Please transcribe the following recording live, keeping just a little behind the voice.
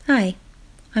Hi,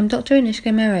 I'm Dr.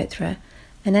 Anushka Mehrotra,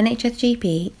 an NHS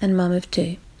GP and mum of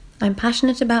two. I'm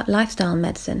passionate about lifestyle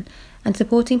medicine and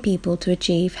supporting people to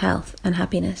achieve health and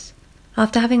happiness.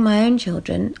 After having my own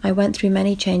children, I went through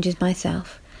many changes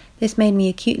myself. This made me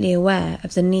acutely aware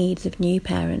of the needs of new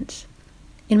parents.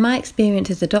 In my experience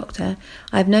as a doctor,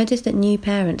 I've noticed that new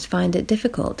parents find it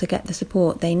difficult to get the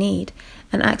support they need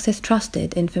and access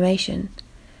trusted information.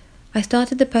 I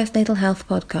started the Postnatal Health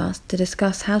podcast to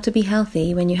discuss how to be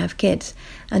healthy when you have kids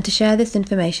and to share this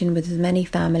information with as many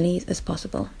families as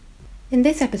possible. In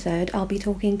this episode, I'll be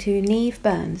talking to Niamh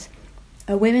Burns,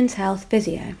 a women's health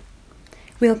physio.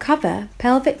 We'll cover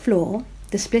pelvic floor,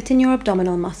 the split in your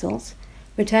abdominal muscles,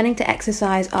 returning to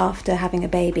exercise after having a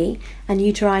baby, and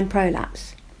uterine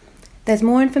prolapse. There's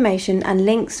more information and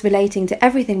links relating to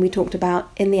everything we talked about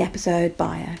in the episode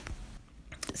bio.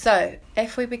 So,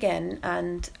 if we begin,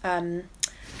 and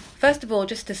first of all,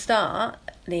 just to start,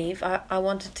 Niamh, I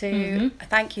wanted to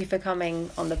thank you for coming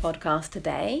on the podcast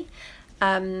today.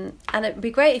 And it'd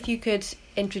be great if you could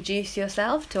introduce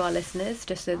yourself to our listeners,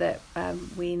 just so that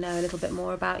we know a little bit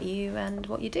more about you and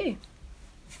what you do.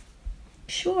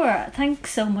 Sure,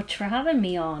 thanks so much for having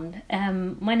me on.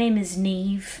 My name is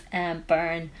Niamh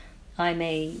Byrne. I'm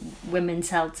a women's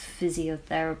health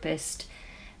physiotherapist,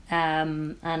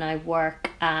 and I work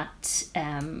at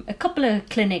a couple of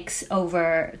clinics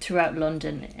over throughout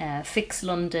London. Fix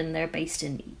London, they're based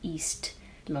in East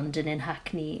London in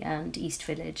Hackney and East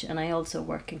Village, and I also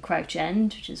work in Crouch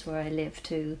End, which is where I live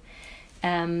too.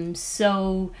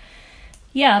 So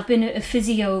yeah, I've been a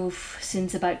physio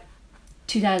since about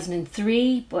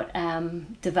 2003, but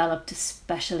developed a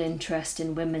special interest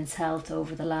in women's health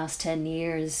over the last 10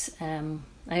 years.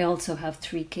 I also have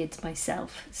 3 kids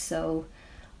myself, so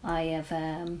I have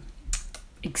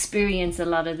experienced a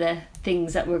lot of the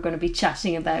things that we're going to be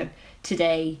chatting about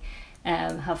today,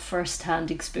 have first-hand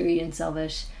experience of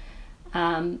it.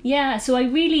 So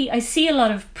I see a lot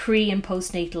of pre and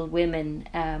postnatal women.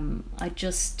 I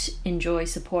just enjoy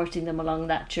supporting them along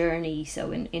that journey.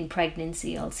 So in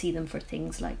pregnancy, I'll see them for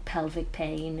things like pelvic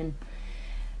pain and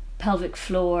pelvic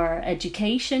floor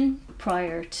education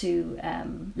prior to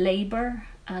labour,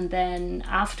 and then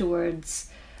afterwards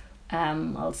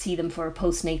I'll see them for a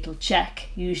postnatal check,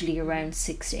 usually around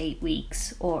 6 to 8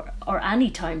 weeks, or any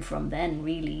time from then,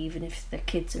 really. Even if the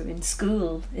kids are in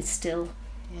school, it's still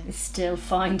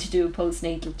fine to do a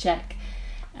postnatal check.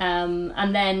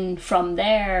 And then from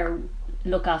there,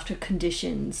 look after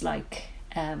conditions like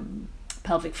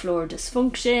pelvic floor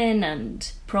dysfunction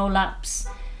and prolapse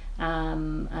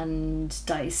and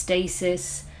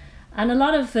diastasis. And a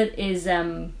lot of it is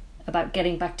about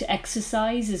getting back to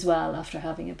exercise as well after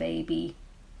having a baby,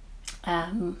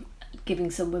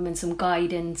 giving some women some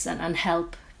guidance and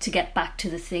help to get back to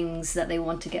the things that they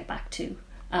want to get back to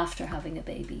after having a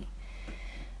baby.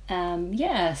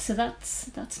 So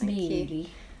that's me,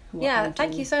 really.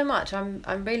 Thank you so much.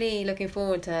 I'm really looking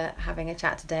forward to having a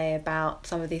chat today about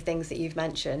some of these things that you've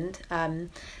mentioned. And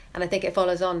I think it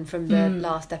follows on from the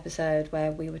last episode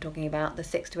where we were talking about the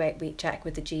 6 to 8 week check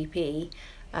with the GP.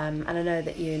 And I know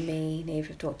that you and me, Niamh,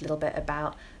 have talked a little bit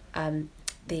about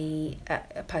the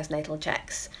postnatal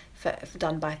checks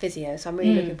done by physio. So I'm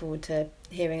really looking forward to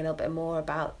hearing a little bit more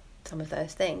about some of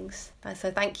those things.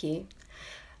 So thank you.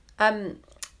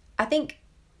 I think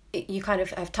you kind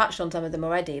of have touched on some of them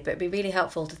already, but it'd be really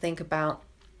helpful to think about,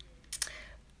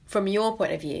 from your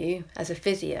point of view as a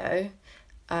physio,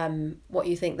 what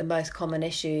you think the most common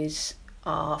issues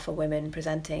are for women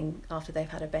presenting after they've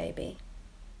had a baby.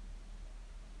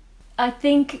 I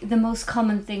think the most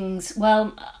common things,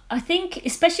 I think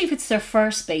especially if it's their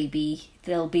first baby,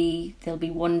 they'll be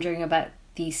wondering about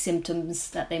these symptoms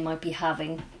that they might be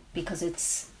having,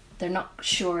 because they're not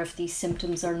sure if these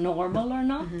symptoms are normal or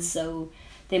not. So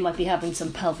they might be having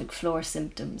some pelvic floor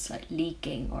symptoms like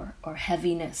leaking or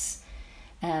heaviness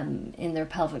in their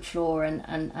pelvic floor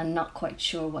and not quite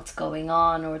sure what's going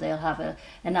on, or they'll have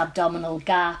an abdominal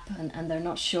gap and they're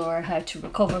not sure how to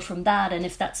recover from that, and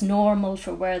if that's normal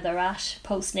for where they're at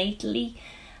postnatally.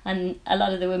 And a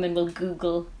lot of the women will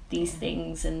Google these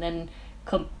things and then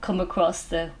come across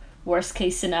the worst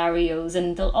case scenarios,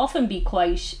 and they'll often be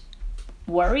quite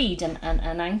worried and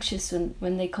anxious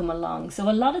when they come along. So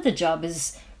a lot of the job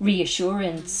is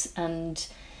reassurance and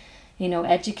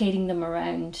educating them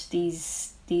around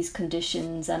these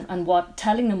conditions and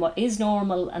telling them what is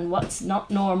normal and what's not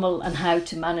normal and how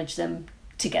to manage them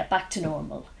to get back to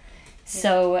normal.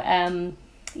 So and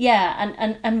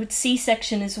with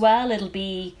C-section as well, it'll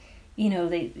be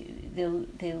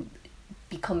they'll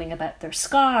be coming about their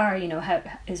scar, how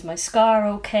is my scar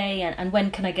okay, and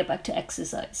when can I get back to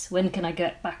exercise, when can I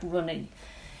get back running,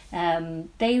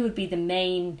 They would be the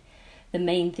main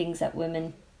things that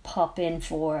women pop in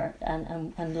for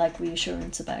and like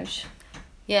reassurance about.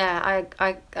 Yeah,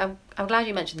 I'm glad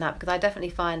you mentioned that, because I definitely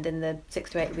find in the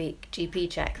 6 to 8 week GP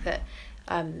check that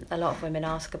a lot of women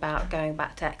ask about going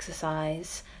back to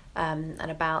exercise, and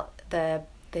about the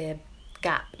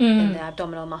gap in the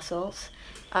abdominal muscles,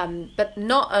 but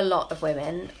not a lot of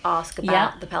women ask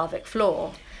about the pelvic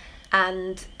floor.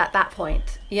 And at that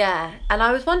point, and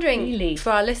I was wondering,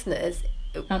 for our listeners,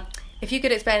 if you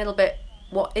could explain a little bit,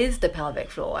 what is the pelvic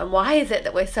floor and why is it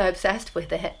that we're so obsessed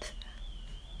with it?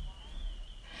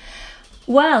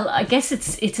 Well, I guess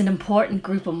it's an important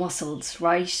group of muscles,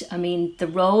 right? I mean, the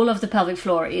role of the pelvic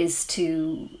floor is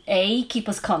to A, keep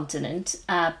us continent,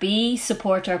 B,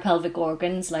 support our pelvic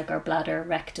organs like our bladder,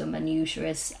 rectum and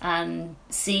uterus, and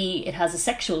C, it has a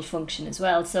sexual function as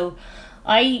well. So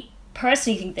I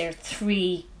personally think they're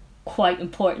three quite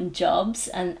important jobs,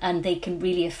 and they can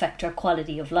really affect our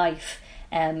quality of life.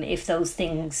 If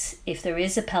there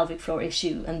is a pelvic floor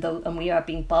issue and we are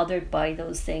being bothered by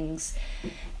those things.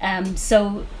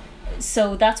 So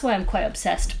that's why I'm quite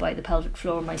obsessed by the pelvic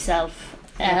floor myself.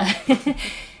 But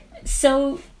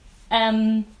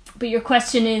your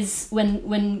question is, when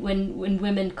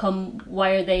women come,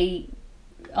 why are they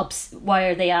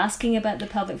asking about the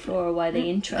pelvic floor, or why are they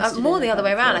interested? More the other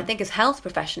way around. I think as health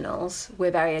professionals,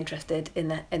 we're very interested in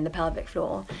the pelvic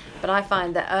floor, but I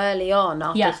find that early on,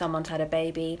 after someone's had a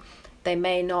baby, they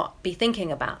may not be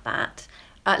thinking about that,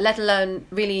 let alone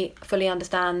really fully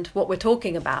understand what we're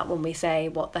talking about when we say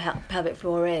what the pelvic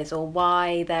floor is, or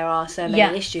why there are so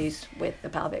many issues with the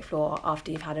pelvic floor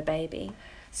after you've had a baby.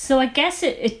 So I guess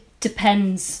it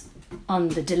depends on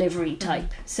the delivery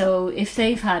type. So if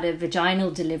they've had a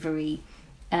vaginal delivery,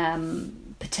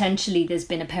 potentially there's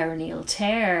been a perineal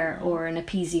tear or an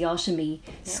episiotomy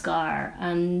scar,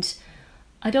 and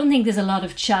I don't think there's a lot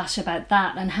of chat about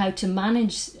that and how to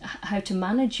manage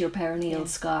your perineal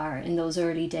scar in those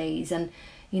early days, and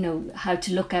how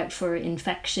to look out for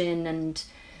infection, and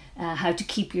how to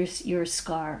keep your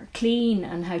scar clean,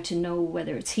 and how to know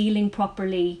whether it's healing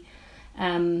properly.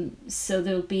 So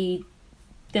they'll be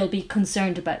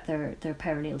concerned about their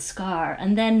perineal scar,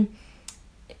 and then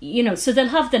so they'll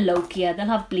have the lochia, they'll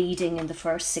have bleeding in the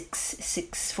first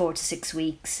 4 to 6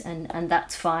 weeks, and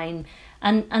that's fine,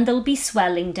 and there'll be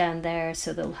swelling down there,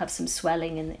 so they'll have some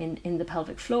swelling in the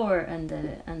pelvic floor and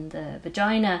the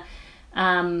vagina,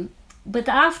 but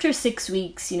after 6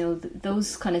 weeks,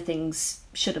 those kind of things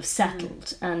should have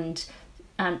settled, and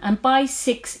by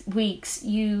 6 weeks,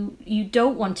 you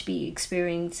don't want to be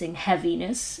experiencing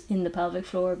heaviness in the pelvic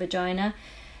floor or vagina,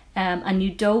 and you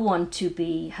don't want to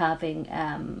be having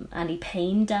any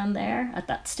pain down there at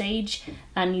that stage,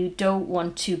 and you don't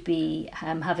want to be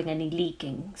having any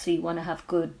leaking. So you want to have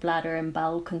good bladder and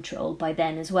bowel control by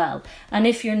then as well. And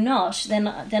if you're not, then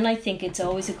I think it's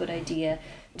always a good idea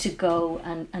to go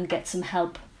and get some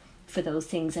help for those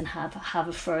things and have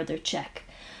a further check.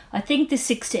 I think the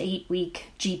 6 to 8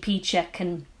 week GP check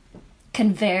can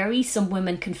vary. Some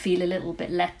women can feel a little bit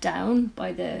let down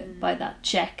by that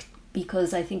check,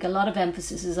 because I think a lot of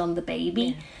emphasis is on the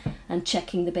baby and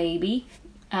checking the baby.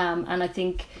 And I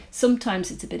think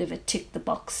sometimes it's a bit of a tick the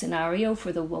box scenario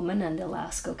for the woman, and they'll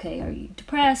ask, okay, are you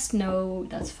depressed? No,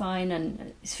 that's fine.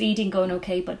 And is feeding going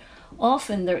okay? But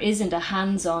often there isn't a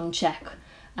hands-on check,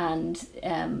 and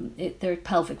their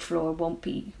pelvic floor won't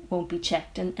be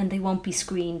checked, and they won't be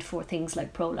screened for things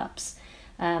like prolapse,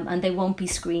 and they won't be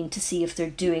screened to see if they're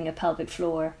doing a pelvic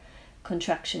floor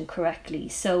contraction correctly.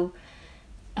 So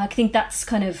I think that's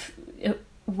kind of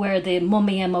where the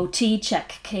mummy MOT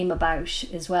check came about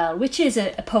as well, which is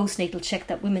a postnatal check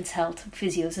that women's health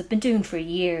physios have been doing for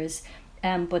years,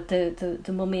 but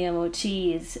the mummy MOT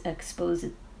is, I suppose,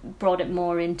 it brought it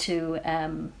more into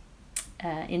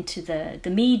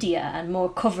the media, and more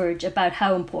coverage about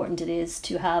how important it is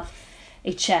to have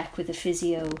a check with a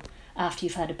physio after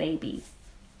you've had a baby.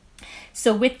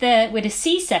 So with a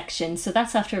C-section, so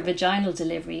that's after a vaginal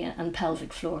delivery and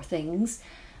pelvic floor things.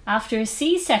 After a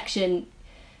C-section,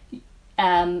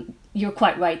 you're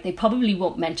quite right, they probably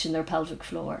won't mention their pelvic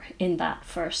floor in that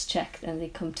first check when they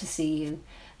come to see you.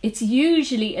 It's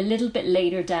usually a little bit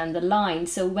later down the line,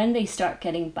 so when they start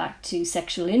getting back to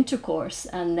sexual intercourse,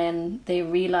 and then they're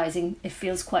realising it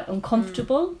feels quite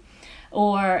uncomfortable,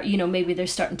 or maybe they're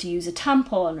starting to use a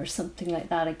tampon or something like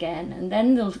that again, and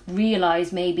then they'll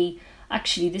realise maybe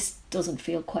actually this doesn't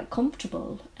feel quite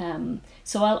comfortable.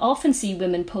 So I'll often see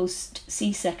women post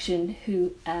C-section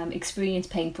who experience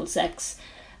painful sex,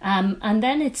 and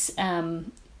then it's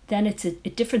a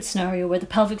different scenario where the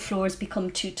pelvic floor has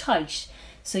become too tight.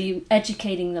 So you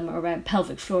educating them around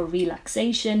pelvic floor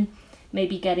relaxation,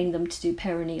 maybe getting them to do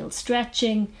perineal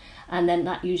stretching, and then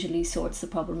that usually sorts the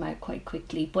problem out quite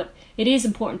quickly. But it is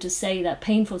important to say that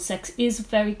painful sex is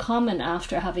very common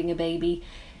after having a baby,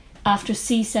 after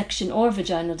C-section or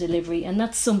vaginal delivery, and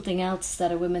that's something else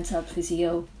that a women's health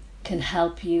physio can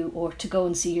help you, or to go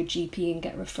and see your GP and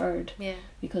get referred. Yeah,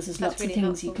 because there's lots of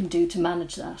things you can do to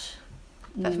manage that.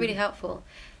 That's really helpful.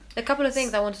 A couple of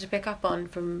things I wanted to pick up on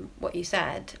from what you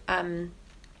said.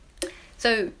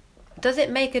 So does it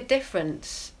make a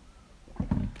difference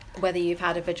whether you've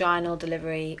had a vaginal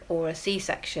delivery or a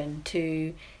C-section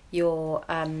to your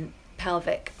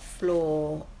pelvic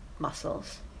floor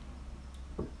muscles?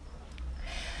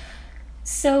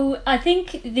 So I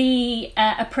think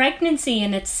a pregnancy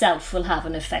in itself will have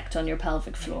an effect on your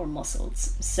pelvic floor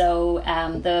muscles. So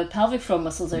the pelvic floor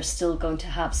muscles are still going to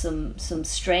have some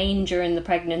strain during the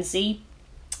pregnancy.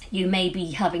 You may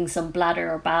be having some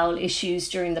bladder or bowel issues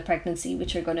during the pregnancy,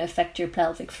 which are going to affect your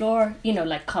pelvic floor,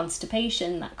 like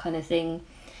constipation, that kind of thing.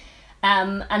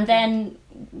 And then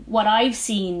what I've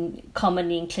seen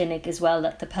commonly in clinic as well,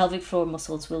 that the pelvic floor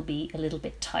muscles will be a little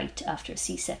bit tight after a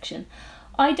C-section.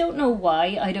 I don't know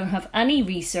why. I don't have any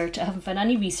research. I haven't found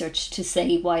any research to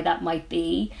say why that might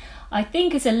be. I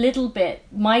think it's a little bit,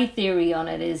 my theory on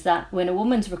it is that when a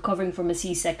woman's recovering from a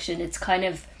C-section, it's kind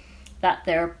of that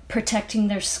they're protecting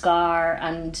their scar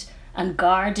and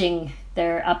guarding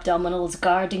their abdominals,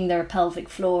 guarding their pelvic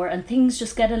floor, and things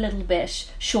just get a little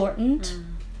bit shortened.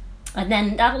 And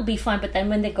then that'll be fine, but then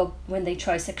when they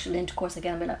try sexual intercourse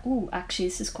again, they'll be like, "Ooh, actually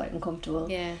this is quite uncomfortable."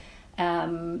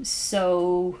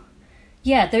 So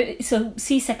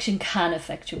C-section can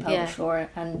affect your pelvic floor,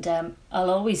 and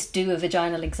I'll always do a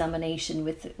vaginal examination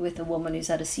with a woman who's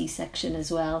had a C-section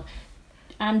as well,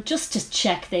 and just to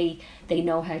check they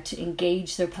know how to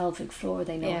engage their pelvic floor,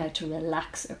 they know how to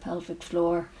relax their pelvic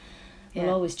floor. We'll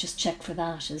always just check for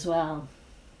that as well.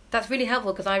 That's really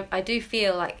helpful, because I do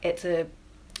feel like it's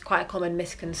quite a common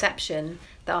misconception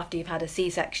that after you've had a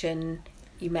C-section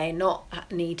you may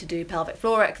not need to do pelvic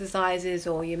floor exercises,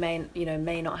 or you may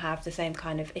not have the same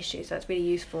kind of issue. So it's really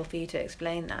useful for you to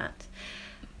explain that.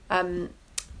 I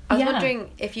was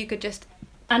wondering if you could just...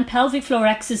 And pelvic floor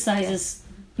exercises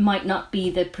might not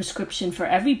be the prescription for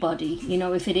everybody.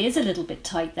 If it is a little bit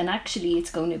tight, then actually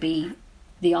it's going to be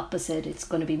the opposite. It's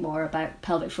going to be more about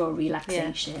pelvic floor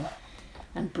relaxation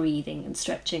and breathing and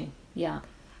stretching. Yeah.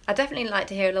 I'd definitely like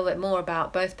to hear a little bit more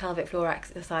about both pelvic floor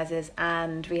exercises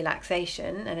and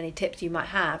relaxation, and any tips you might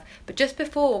have. But just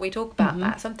before we talk about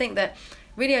that, something that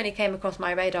really only came across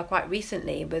my radar quite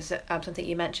recently was something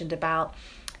you mentioned about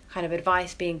kind of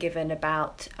advice being given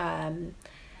about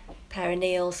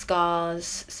perineal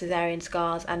scars, cesarean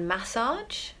scars, and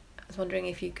massage. I was wondering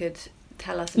if you could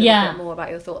tell us a little bit more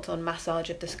about your thoughts on massage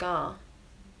of the scar.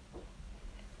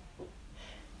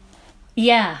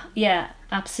 Yeah,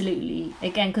 absolutely.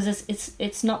 Again, because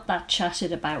it's not that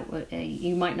chatted about.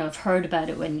 You might not have heard about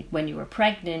it when you were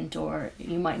pregnant, or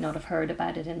you might not have heard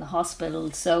about it in the hospital.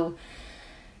 So,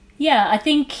 I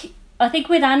think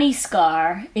with any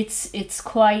scar, it's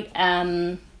quite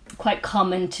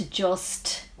common to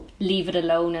just leave it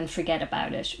alone and forget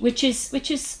about it, which is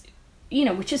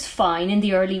fine. In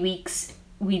the early weeks,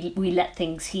 we let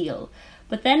things heal.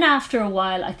 But then after a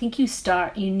while, I think you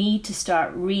need to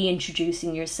start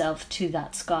reintroducing yourself to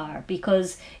that scar,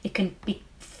 because it can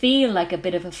feel like a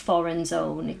bit of a foreign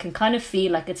zone. It can kind of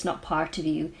feel like it's not part of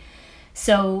you.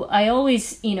 So I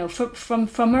always,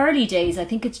 from early days, I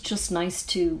think it's just nice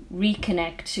to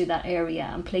reconnect to that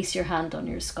area and place your hand on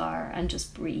your scar and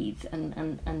just breathe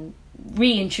and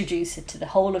reintroduce it to the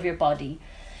whole of your body.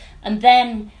 And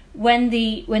then when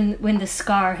the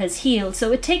scar has healed,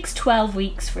 so it takes 12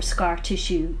 weeks for scar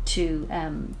tissue to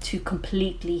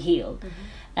completely heal.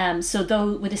 So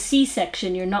though with a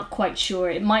C-section you're not quite sure,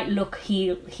 it might look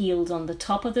healed on the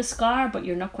top of the scar, but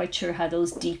you're not quite sure how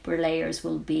those deeper layers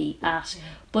will be at.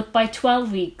 But by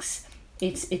 12 weeks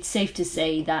it's safe to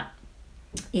say that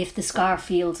if the scar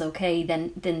feels okay,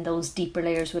 then those deeper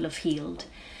layers will have healed.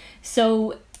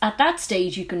 So at that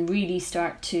stage, you can really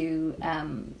start to,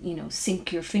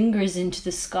 sink your fingers into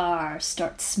the scar,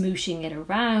 start smooshing it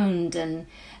around, and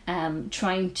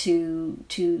trying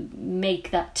to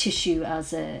make that tissue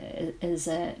as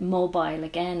mobile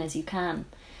again as you can.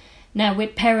 Now,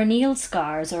 with perineal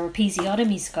scars or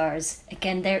episiotomy scars,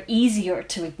 again, they're easier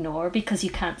to ignore because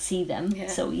you can't see them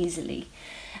so easily.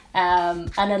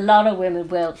 And a lot of women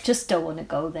don't want to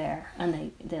go there,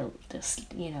 and they'll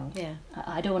just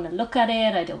I don't want to look at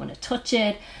it, I don't want to touch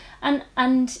it, and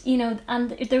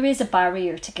there is a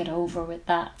barrier to get over with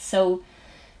that. So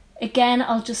again,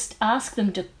 I'll just ask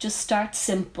them to just start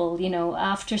simple, you know,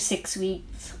 after 6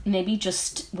 weeks, maybe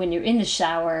just when you're in the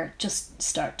shower, just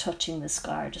start touching the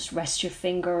scar, just rest your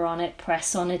finger on it,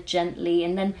 press on it gently,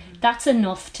 and then that's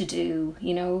enough to do,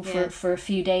 you know, for a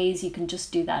few days. You can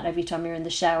just do that every time you're in the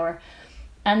shower.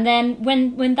 And then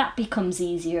when that becomes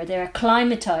easier, they're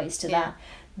acclimatized to that,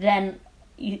 then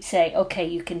you say, okay,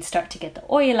 you can start to get the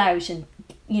oil out and,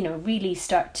 you know, really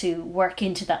start to work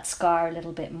into that scar a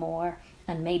little bit more.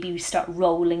 And maybe you start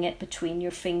rolling it between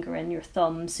your finger and your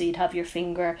thumb. So you'd have your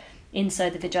finger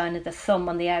inside the vagina, the thumb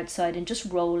on the outside, and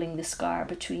just rolling the scar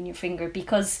between your finger,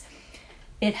 because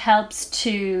it helps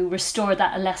to restore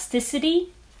that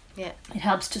elasticity. Yeah. It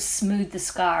helps to smooth the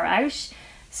scar out.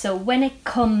 So when it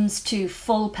comes to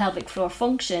full pelvic floor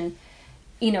function,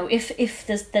 you know, if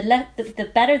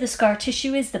the better the scar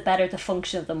tissue is, the better the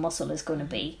function of the muscle is going to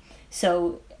be.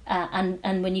 So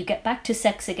and when you get back to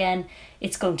sex again,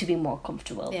 it's going to be more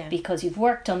comfortable because you've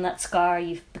worked on that scar,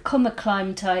 you've become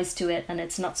acclimatized to it, and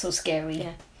it's not so scary.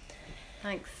 Yeah.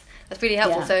 Thanks. That's really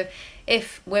helpful. So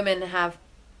if women have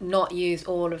not used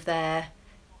all of their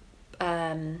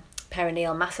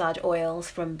perineal massage oils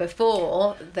from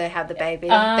before they had the baby,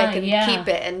 they can keep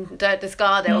it and don't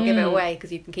discard it or give it away,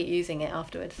 because you can keep using it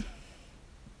afterwards.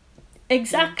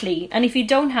 Exactly. And if you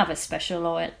don't have a special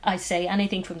oil, I say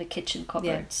anything from the kitchen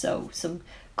cupboard. So some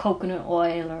coconut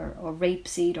oil or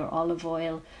rapeseed or olive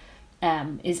oil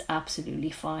is absolutely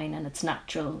fine, and it's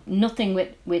natural. Nothing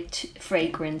with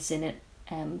fragrance in it,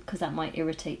 because that might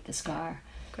irritate the scar.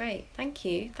 Great. Thank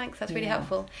you. Thanks. That's really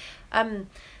helpful.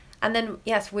 And then,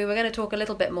 yes, we were going to talk a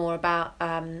little bit more about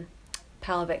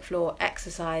pelvic floor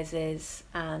exercises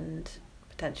and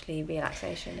potentially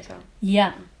relaxation as well.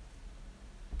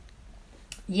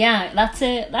 Yeah, that's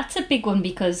a big one,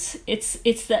 because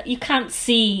it's that you can't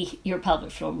see your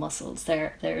pelvic floor muscles.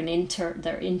 They're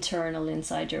internal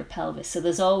inside your pelvis. So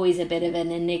there's always a bit of an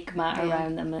enigma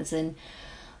around them, as in,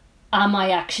 am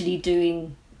I actually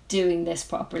doing this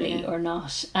properly or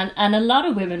not? And a lot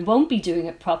of women won't be doing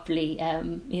it properly.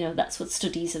 You know, that's what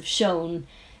studies have shown.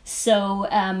 So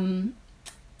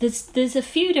there's a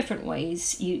few different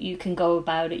ways you can go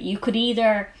about it. You could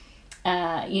either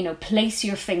place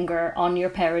your finger on your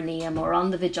perineum or on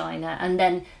the vagina and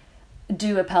then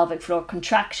do a pelvic floor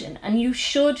contraction, and you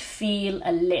should feel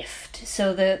a lift.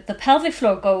 So the pelvic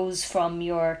floor goes from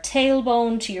your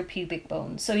tailbone to your pubic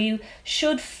bone, so you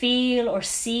should feel or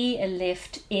see a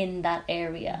lift in that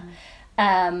area.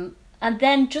 And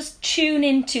then just tune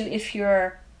into if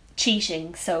you're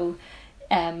cheating. So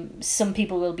some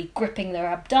people will be gripping their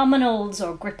abdominals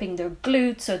or gripping their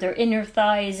glutes or their inner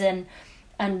thighs and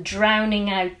drowning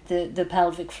out the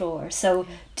pelvic floor. So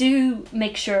do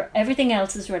make sure everything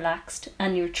else is relaxed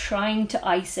and you're trying to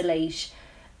isolate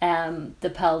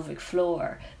the pelvic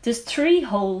floor. There's 3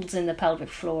 holes in the pelvic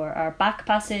floor: our back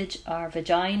passage, our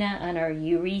vagina, and our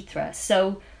urethra.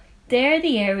 So they're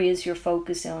the areas you're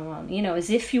focusing on, you know, as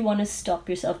if you want to stop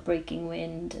yourself breaking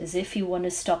wind, as if you want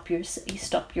to stop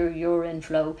your urine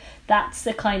flow.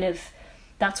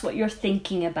 That's what you're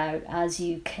thinking about as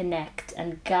you connect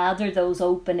and gather those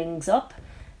openings up,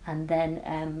 and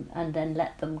then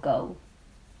let them go.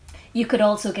 You could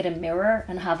also get a mirror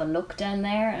and have a look down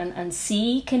there and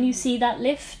see, can you see that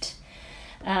lift?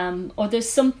 Or there's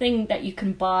something that you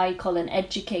can buy called an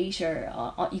educator.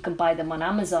 You can buy them on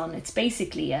Amazon. It's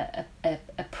basically a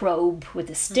probe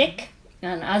with a stick.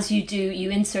 And as you do,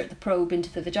 you insert the probe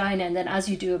into the vagina, and then as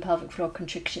you do a pelvic floor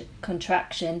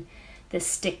contraction, the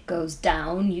stick goes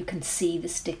down. You can see the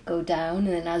stick go down, and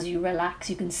then as you relax,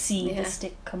 you can see the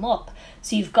stick come up.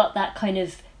 So you've got that kind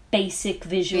of basic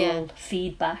visual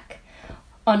feedback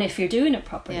on if you're doing it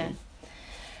properly.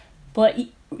 But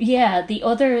the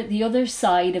other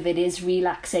side of it is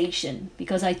relaxation,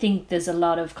 because I think there's a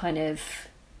lot of kind of,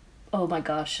 oh my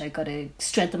gosh, I got to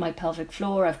strengthen my pelvic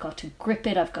floor, I've got to grip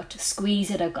it, I've got to squeeze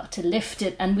it, I've got to lift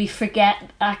it, and we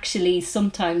forget actually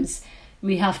sometimes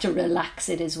we have to relax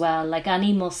it as well. Like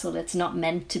any muscle, it's not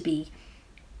meant to be,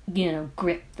 you know,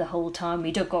 gripped the whole time.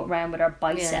 We don't go around with our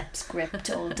biceps gripped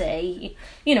all day.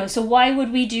 You know, so why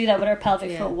would we do that with our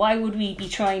pelvic floor? Why would we be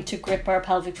trying to grip our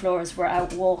pelvic floor as we're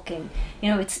out walking?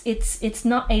 You know, it's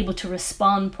not able to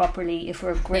respond properly if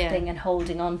we're gripping and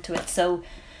holding on to it. So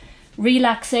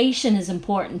relaxation is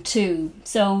important too.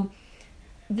 So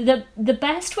the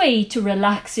best way to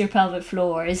relax your pelvic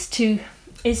floor is to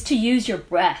use your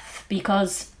breath,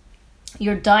 because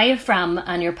your diaphragm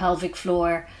and your pelvic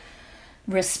floor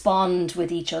respond with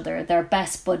each other. They're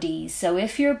best buddies. So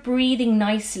if you're breathing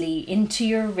nicely into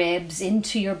your ribs,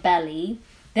 into your belly,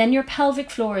 then your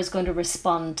pelvic floor is going to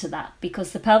respond to that,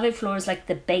 because the pelvic floor is like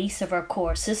the base of our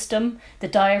core system. The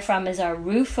diaphragm is our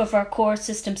roof of our core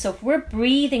system. So if we're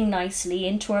breathing nicely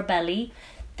into our belly,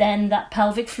 then that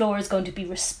pelvic floor is going to be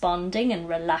responding and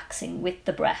relaxing with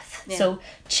the breath. Yeah. So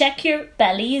check your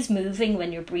belly is moving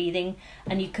when you're breathing,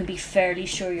 and you can be fairly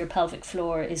sure your pelvic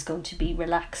floor is going to be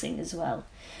relaxing as well.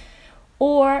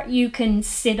 Or you can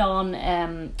sit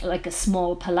on like a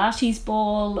small Pilates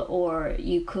ball, or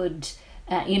you could,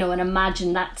 and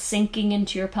imagine that sinking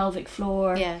into your pelvic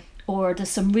floor. Yeah. Or there's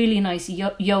some really nice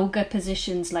yoga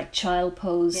positions like child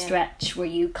pose stretch, where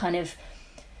you kind of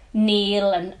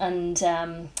kneel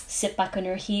and sit back on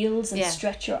your heels and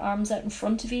stretch your arms out in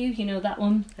front of you. You know that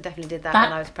one? I definitely did that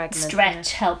when I was pregnant.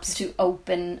 Stretch helps to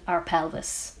open our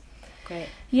pelvis. Great.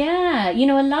 Yeah,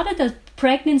 a lot of the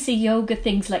pregnancy yoga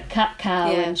things like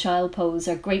cat-cow and child pose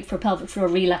are great for pelvic floor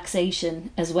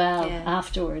relaxation as well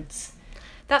afterwards.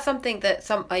 That's something that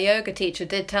a yoga teacher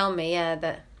did tell me,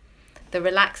 that the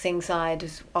relaxing side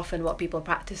is often what people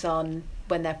practice on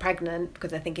when they're pregnant, because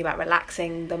they're thinking about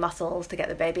relaxing the muscles to get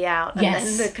the baby out, and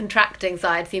then the contracting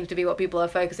side seems to be what people are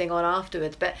focusing on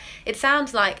afterwards. But it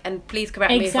sounds like, and please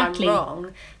correct me if I'm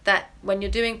wrong, that when you're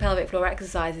doing pelvic floor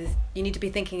exercises, you need to be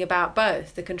thinking about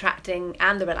both the contracting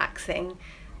and the relaxing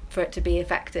for it to be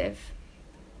effective.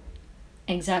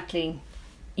 Exactly.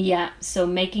 Yeah, so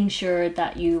making sure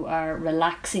that you are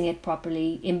relaxing it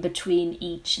properly in between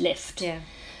each lift. Yeah.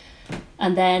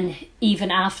 And then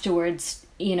even afterwards,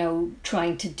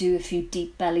 trying to do a few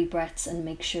deep belly breaths and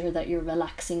make sure that you're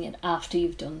relaxing it after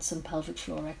you've done some pelvic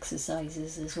floor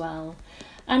exercises as well.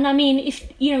 And I mean,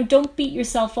 if don't beat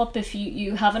yourself up if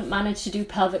you haven't managed to do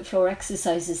pelvic floor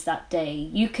exercises that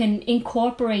day. You can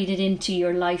incorporate it into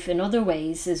your life in other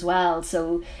ways as well.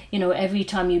 So, every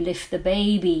time you lift the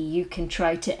baby, you can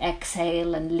try to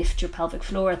exhale and lift your pelvic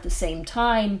floor at the same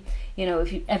time.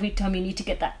 Every time you need to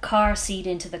get that car seat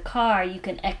into the car, you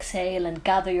can exhale and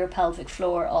gather your pelvic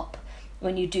floor up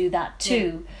when you do that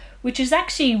too. Yeah. Which is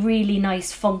actually a really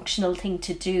nice functional thing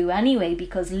to do anyway,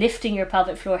 because lifting your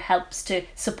pelvic floor helps to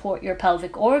support your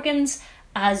pelvic organs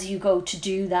as you go to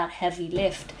do that heavy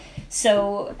lift.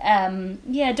 So,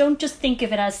 don't just think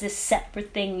of it as this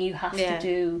separate thing you have to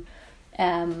do.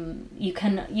 You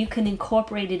can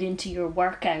incorporate it into your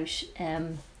workout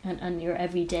and your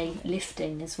everyday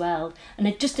lifting as well. And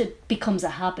it becomes a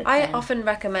habit. I often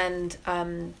recommend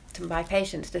to my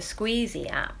patients the Squeezy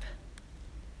app.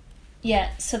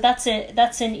 Yeah, so that's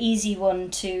an easy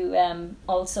one to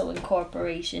also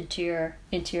incorporate into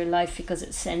your life, because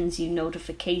it sends you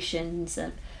notifications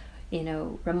and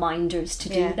reminders to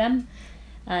do them,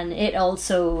 and it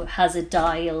also has a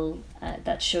dial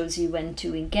that shows you when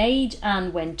to engage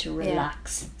and when to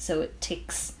relax. So it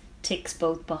ticks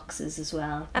both boxes as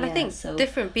well. And I think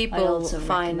different people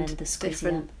find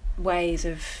different ways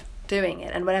of doing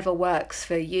it, and whatever works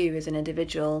for you as an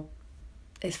individual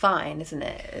is fine, isn't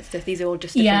it? It's just, these are all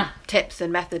just different tips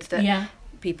and methods that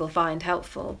people find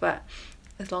helpful, but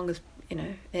as long as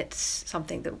it's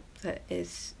something that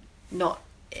is not,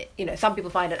 some people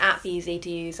find an app easy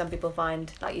to use, some people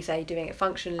find, like you say, doing it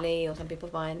functionally, or some people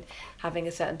find having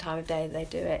a certain time of day that they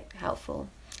do it helpful,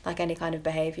 like any kind of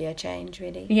behaviour change,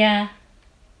 really. Yeah,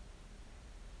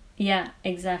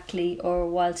 exactly. Or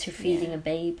whilst you're feeding a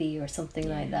baby or something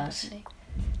like that. Definitely.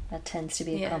 That tends to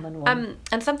be a common one.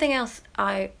 And something else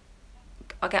I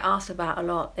get asked about a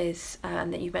lot is,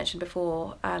 that you mentioned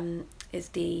before, is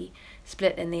the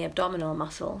split in the abdominal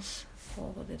muscles,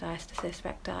 or the diastasis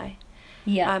recti.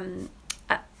 Yeah.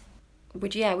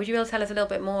 Would you be able to tell us a little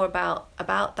bit more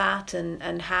about that,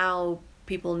 and how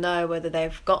people know whether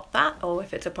they've got that or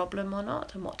if it's a problem or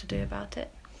not, and what to do about it?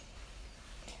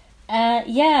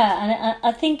 And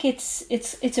I think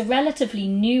it's a relatively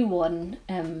new one,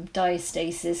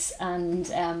 diastasis,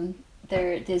 and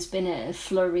there's been a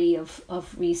flurry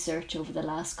of research over the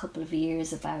last couple of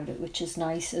years about it, which is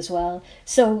nice as well.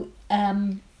 So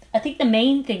I think the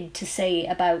main thing to say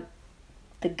about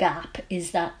the gap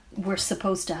is that we're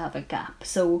supposed to have a gap.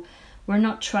 So we're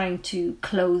not trying to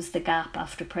close the gap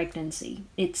after pregnancy.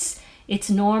 It's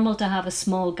normal to have a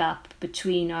small gap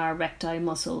between our recti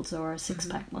muscles or our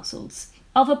six-pack muscles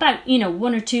of about,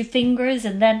 1 or 2 fingers,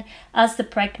 and then as the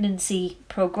pregnancy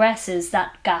progresses,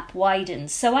 that gap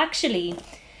widens. So actually,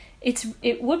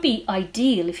 it would be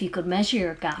ideal if you could measure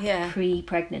your gap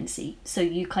pre-pregnancy, so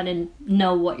you kind of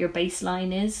know what your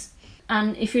baseline is.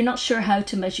 And if you're not sure how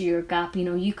to measure your gap,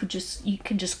 you can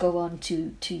just go on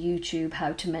to YouTube,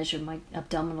 how to measure my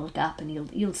abdominal gap,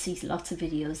 and you'll see lots of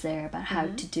videos there about how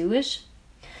to do it.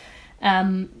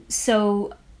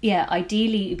 So yeah,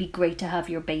 ideally it'd be great to have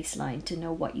your baseline to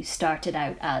know what you started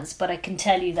out as, but I can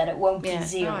tell you that it won't be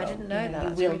zero. No, I didn't know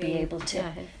that. You will be able to.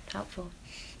 Yeah, helpful.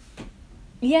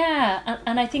 Yeah,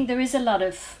 and I think there is a lot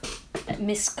of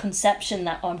misconception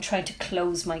that I'm trying to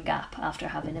close my gap after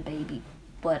having a baby.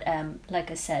 But like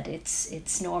I said,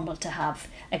 it's normal to have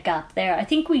a gap there. I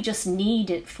think we just need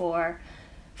it for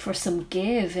some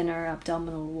give in our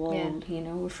abdominal wall, you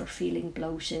know, if we're feeling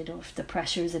bloated or if the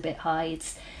pressure is a bit high.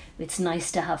 It's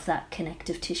nice to have that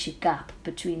connective tissue gap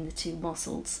between the two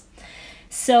muscles.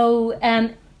 So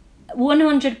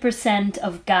 100%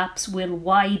 of gaps will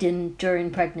widen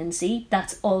during pregnancy.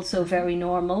 That's also very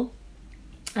normal.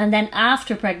 And then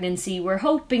after pregnancy, we're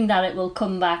hoping that it will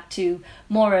come back to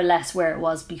more or less where it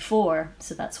was before.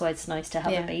 So that's why it's nice to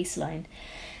have a baseline.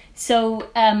 So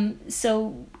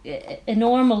a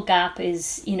normal gap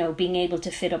is, you know, being able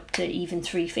to fit up to even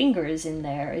 3 fingers in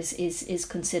there is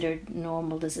considered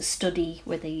normal. There's a study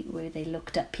where they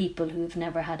looked at people who've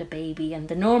never had a baby, and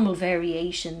the normal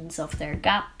variations of their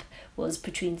gap was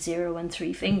between 0 and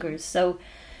 3 fingers. So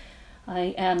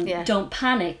don't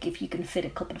panic if you can fit a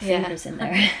couple of fingers in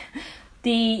there.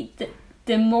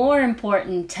 The more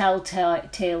important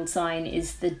telltale sign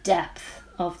is the depth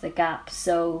of the gap.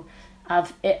 So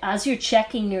as you're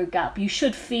checking your gap, you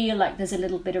should feel like there's a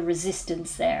little bit of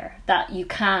resistance there, that you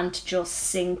can't just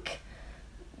sink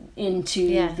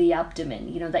into the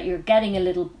abdomen, you know, that you're getting a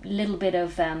little bit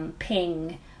of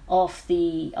ping off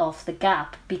the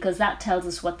gap, because that tells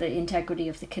us what the integrity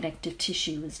of the connective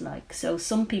tissue is like. So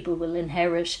some people will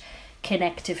inherit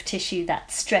connective tissue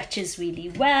that stretches really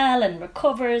well and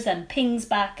recovers and pings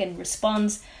back and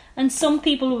responds, and some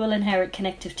people will inherit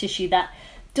connective tissue that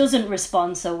doesn't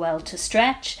respond so well to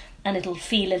stretch, and it'll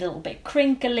feel a little bit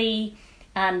crinkly,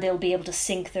 and they'll be able to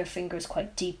sink their fingers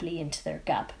quite deeply into their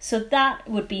gap. So that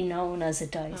would be known as a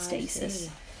diastasis.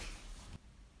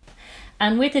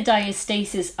 And with a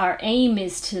diastasis, our aim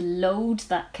is to load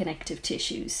that connective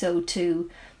tissue, so to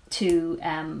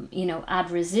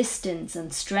add resistance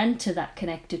and strength to that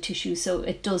connective tissue, so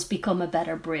it does become a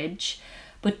better bridge.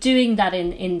 But doing that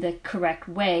in the correct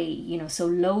way, you know, so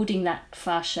loading that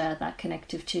fascia, that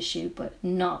connective tissue, but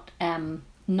not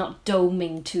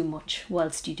doming too much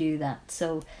whilst you do that.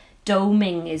 So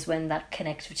doming is when that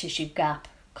connective tissue gap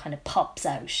kind of pops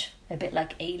out, a bit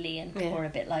like Alien, or a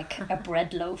bit like a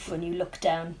bread loaf when you look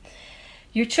down.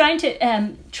 You're trying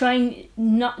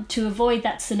not to avoid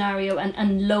that scenario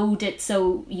and load it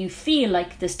so you feel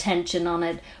like there's tension on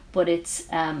it, but it's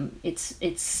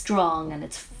strong and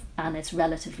it's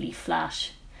relatively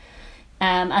flat.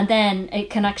 And then it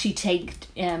can actually take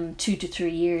 2 to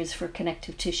 3 years for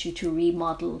connective tissue to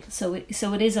remodel. So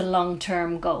it is a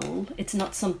long-term goal. It's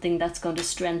not something that's going to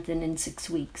strengthen in 6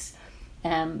 weeks.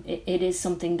 It is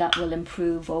something that will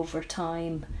improve over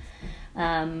time.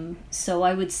 So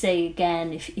I would say,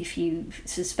 again, if you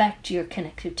suspect your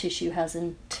connective tissue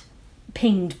hasn't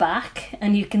pinged back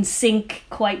and you can sink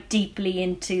quite deeply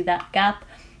into that gap,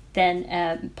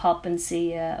 then pop and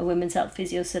see a women's health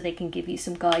physio so they can give you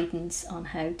some guidance on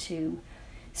how to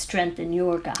strengthen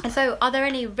your gap. And so are there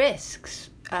any risks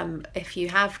if you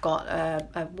have got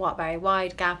a very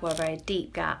wide gap or a very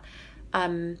deep gap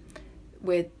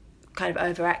with kind of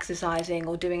over-exercising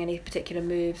or doing any particular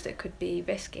moves that could be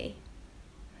risky?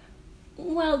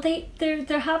 Well,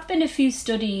 there have been a few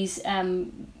studies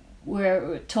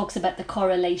where it talks about the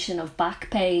correlation of back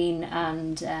pain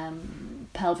and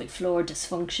pelvic floor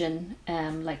dysfunction,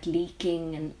 like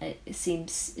leaking, and it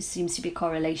seems to be a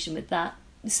correlation with that.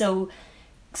 So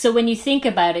when you think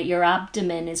about it, your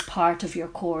abdomen is part of your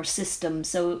core system.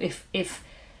 So if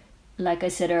like I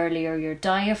said earlier, your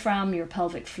diaphragm, your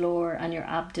pelvic floor and your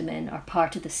abdomen are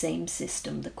part of the same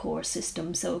system, the core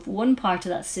system. So if one part of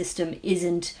that system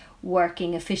isn't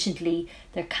working efficiently,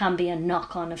 there can be a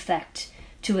knock-on effect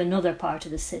to another part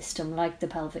of the system, like the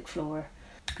pelvic floor.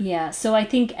 Yeah, so I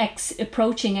think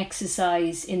approaching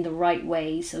exercise in the right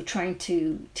way, so trying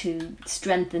to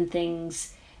strengthen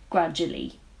things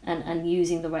gradually and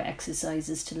using the right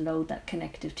exercises to load that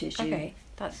connective tissue. Okay,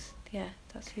 that's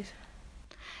useful.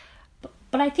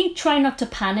 But I think try not to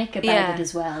panic about it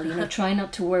as well. You know, try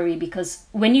not to worry, because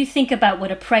when you think about what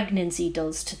a pregnancy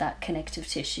does to that connective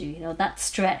tissue, you know, that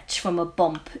stretch from a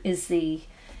bump is the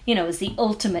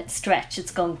ultimate stretch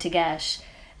it's going to get.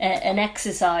 An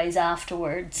exercise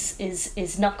afterwards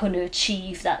is not going to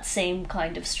achieve that same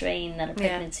kind of strain that a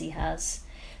pregnancy has.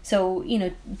 So, you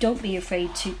know, don't be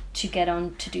afraid to get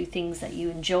on to do things that you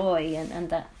enjoy and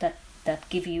that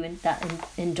give you that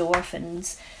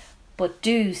endorphins. But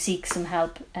do seek some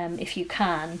help if you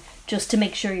can, just to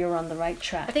make sure you're on the right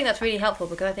track. I think that's really helpful,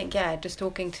 because I think, just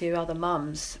talking to other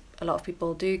mums, a lot of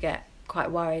people do get quite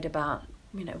worried about,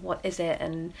 what is it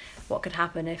and what could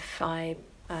happen if I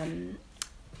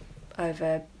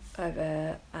over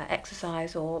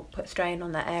exercise or put strain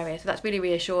on that area. So that's really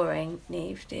reassuring,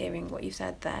 Niamh, hearing what you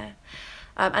said there.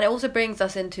 And it also brings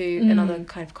us into another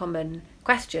kind of common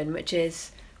question, which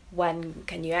is, when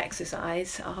can you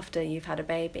exercise after you've had a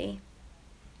baby?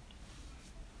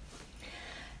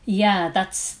 Yeah,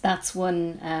 that's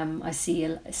one I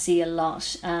see a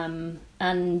lot,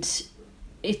 and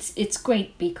it's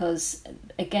great because,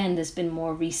 again, there's been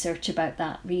more research about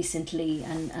that recently,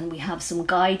 and we have some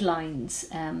guidelines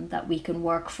that we can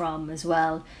work from as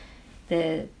well.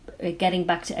 The getting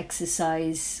back to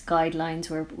exercise guidelines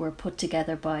were put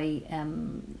together by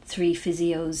 3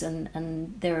 physios,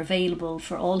 and they're available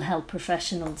for all health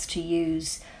professionals to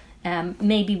use.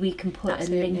 Maybe we can put a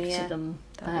link to them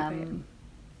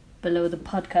below the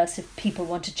podcast if people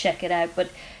want to check it out. But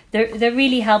they're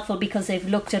really helpful because they've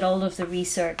looked at all of the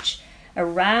research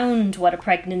around what a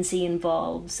pregnancy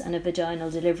involves and a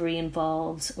vaginal delivery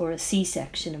involves or a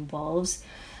C-section involves,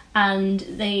 and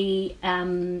they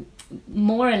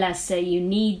more or less say you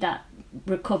need that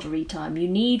recovery time. You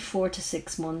need 4 to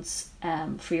 6 months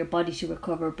for your body to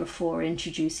recover before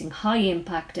introducing high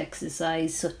impact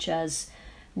exercise such as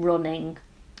running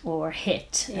or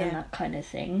HIIT and that kind of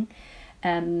thing.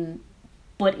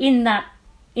 But in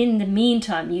the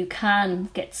meantime, you can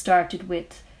get started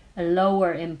with a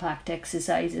lower impact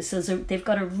exercises. So they've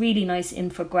got a really nice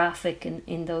infographic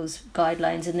in those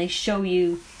guidelines, and they show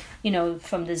you,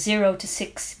 from the 0 to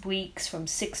 6 weeks, from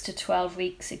 6 to 12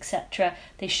 weeks, etc.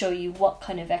 They show you what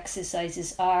kind of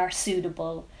exercises are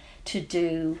suitable to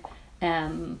do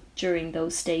during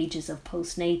those stages of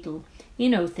postnatal.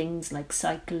 Things like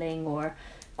cycling or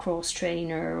cross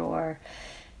trainer or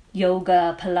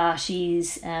yoga,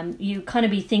 Pilates. You kind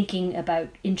of be thinking about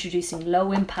introducing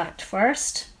low impact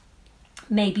first,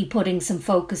 maybe putting some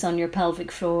focus on your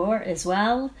pelvic floor as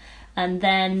well, and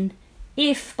then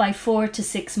if by 4 to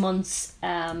 6 months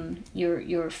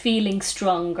you're feeling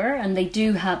stronger, and they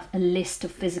do have a list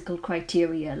of physical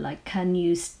criteria, like can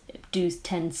you do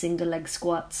 10 single leg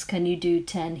squats, can you do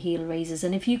 10 heel raises,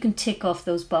 and if you can tick off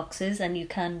those boxes and you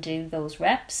can do those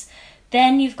reps,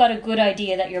 then you've got a good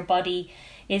idea that your body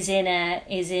is in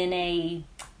a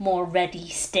more ready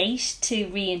state to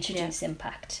reintroduce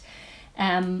impact.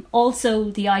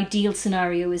 Also, the ideal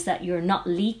scenario is that you're not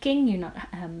leaking, you're not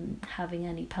having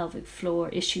any pelvic floor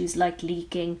issues like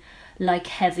leaking, like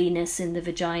heaviness in the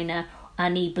vagina,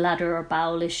 any bladder or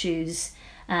bowel issues,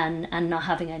 and not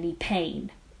having any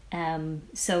pain.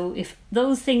 So if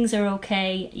those things are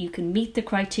okay, you can meet the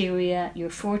criteria, you're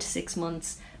 4 to 6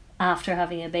 months after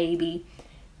having a baby,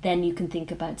 then you can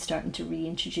think about starting to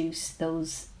reintroduce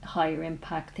those higher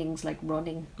impact things like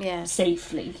running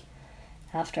safely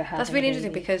after having. That's really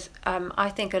interesting because I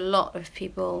think a lot of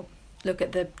people look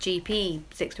at the GP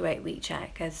 6 to 8 week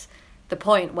check as the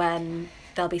point when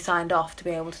they'll be signed off to be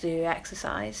able to do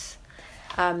exercise.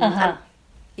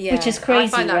 Which is crazy.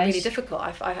 I find that right? really difficult.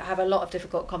 I have a lot of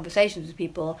difficult conversations with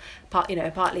people.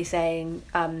 Partly saying,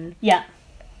 I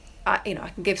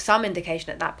can give some indication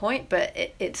at that point, but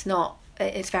it's not.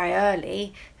 It's very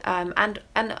early, and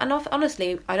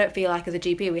honestly, I don't feel like as a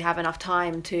GP we have enough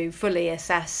time to fully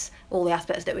assess all the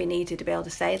aspects that we need to be able to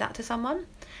say that to someone.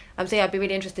 So I'd be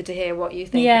really interested to hear what you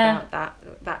think about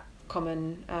that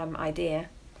common idea.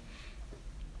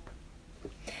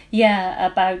 Yeah,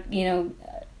 about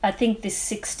I think this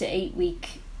 6 to 8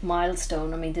 week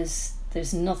milestone. I mean,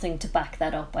 there's nothing to back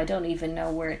that up. I don't even know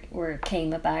where it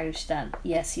came about that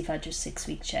yes, you've had your 6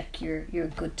 week check, you're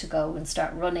good to go and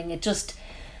start running. It just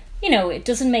it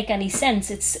doesn't make any sense.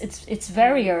 It's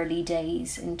very early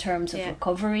days in terms of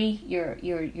recovery.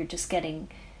 You're just getting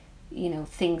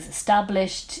things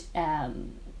established,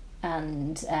 and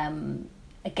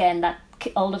again, that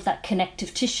all of that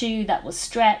connective tissue that was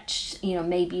stretched,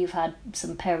 maybe you've had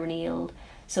some perineal,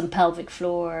 some pelvic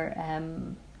floor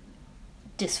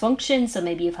dysfunction, so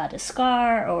maybe you've had a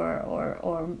scar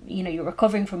or you're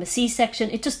recovering from a C-section.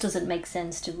 It just doesn't make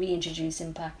sense to reintroduce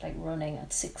impact like running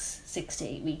at 6 to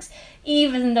 8 weeks,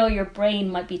 even though your brain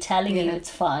might be telling you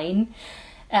it's fine,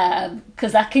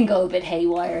 because that can go a bit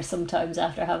haywire sometimes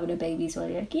after having a baby. So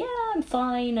you're like, I'm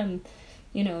fine, I'm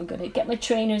gonna get my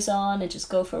trainers on and just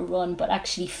go for a run, but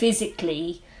actually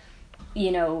physically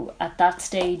at that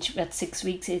stage at 6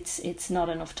 weeks it's not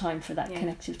enough time for that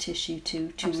connective tissue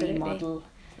to remodel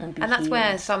and be and that's healed.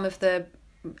 where some of the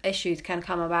issues can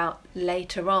come about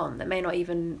later on that may not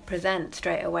even present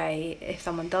straight away if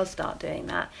someone does start doing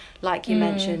that, like you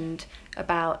mentioned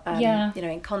about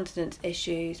incontinence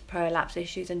issues, prolapse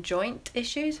issues, and joint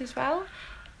issues as well.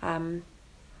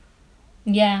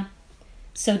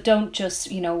 So don't just,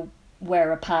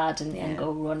 wear a pad and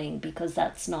go running, because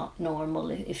that's not normal.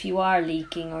 If you are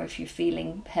leaking, or if you're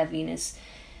feeling heaviness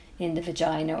in the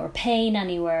vagina or pain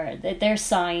anywhere, they're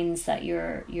signs that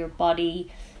your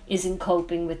body isn't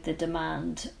coping with the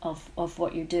demand of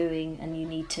what you're doing, and you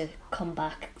need to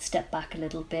step back a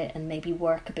little bit, and maybe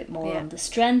work a bit more on the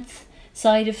strength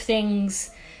side of things,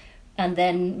 and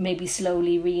then maybe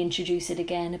slowly reintroduce it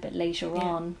again a bit later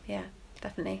on. Yeah,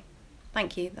 definitely.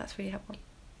 Thank you, that's really helpful.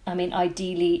 I mean,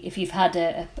 ideally, if you've had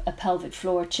a pelvic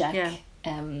floor check,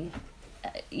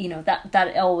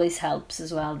 that always helps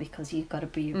as well, because you've got to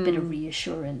be a bit of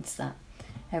reassurance that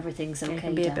everything's okay. You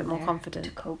can be a bit more confident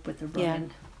to cope with the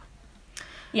running.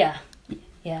 Yeah,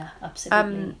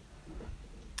 absolutely.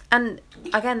 And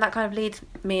again, that kind of leads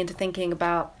me into thinking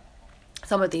about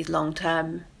some of these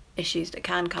long-term issues that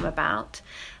can come about,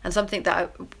 and something that I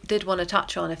did want to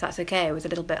touch on, if that's okay, was a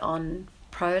little bit on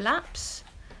prolapse.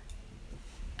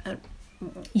 I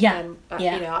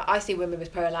see women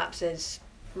with prolapses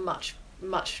much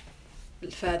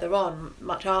further on,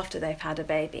 much after they've had a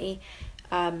baby,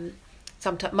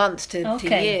 sometimes months to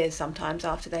years sometimes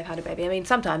after they've had a baby. I mean,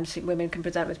 sometimes women can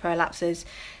present with prolapses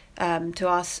to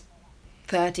us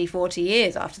 30-40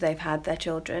 years after they've had their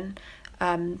children,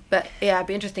 but it'd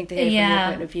be interesting to hear from your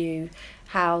point of view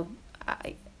how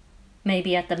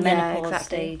maybe at the menopause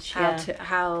stage,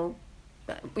 how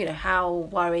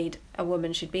worried a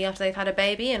woman should be after they've had a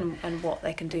baby, and what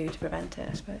they can do to prevent it,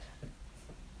 I suppose.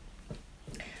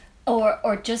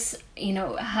 Or just,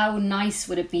 how nice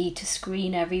would it be to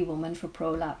screen every woman for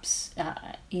prolapse,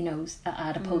 at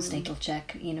a postnatal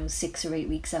check, 6 or 8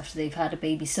 weeks after they've had a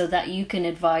baby, so that you can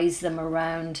advise them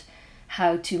around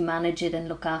how to manage it and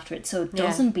look after it, so it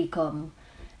doesn't become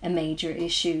a major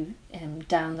issue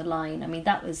down the line. I mean,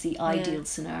 that was the ideal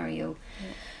scenario.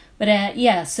 But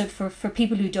so for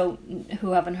people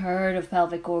who haven't heard of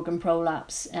pelvic organ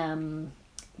prolapse,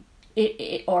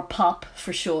 or POP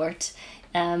for short,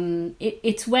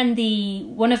 it's when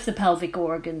one of the pelvic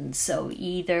organs, so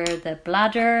either the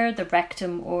bladder, the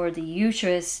rectum, or the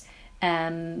uterus,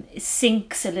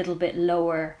 sinks a little bit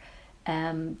lower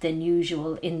than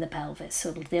usual in the pelvis,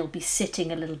 so they'll be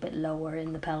sitting a little bit lower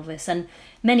in the pelvis, and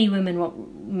many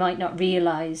women might not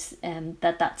realize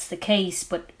that that's the case,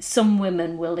 but some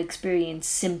women will experience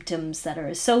symptoms that are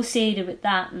associated with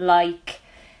that, like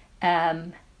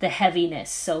the heaviness,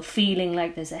 so feeling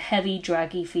like there's a heavy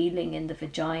draggy feeling in the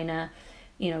vagina,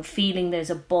 feeling there's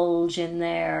a bulge in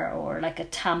there, or like a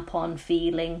tampon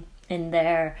feeling in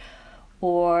there.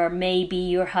 Or maybe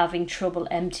you're having trouble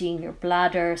emptying your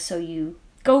bladder, so you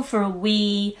go for a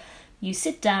wee, you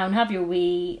sit down, have your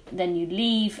wee, then you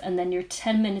leave, and then you're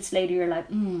 10 minutes later, you're like,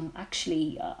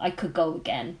 actually, I could go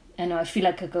again. And I feel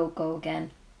like I could go again.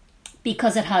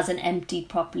 Because it hasn't emptied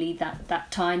properly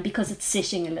that time, because it's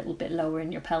sitting a little bit lower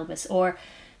in your pelvis. Or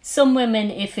some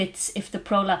women, if the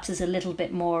prolapse is a little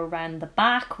bit more around the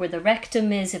back, where the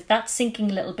rectum is, if that's sinking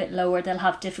a little bit lower, they'll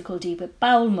have difficulty with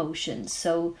bowel motions.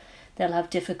 So they'll have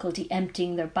difficulty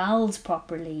emptying their bowels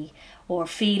properly, or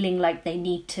feeling like they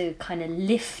need to kind of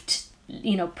lift,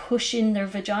 push in their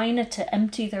vagina to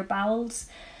empty their bowels.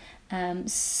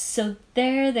 So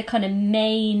they're the kind of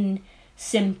main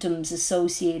symptoms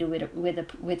associated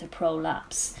with a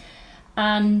prolapse.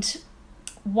 And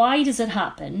why does it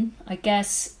happen? I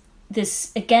guess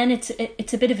this, again,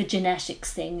 it's a bit of a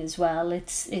genetics thing as well.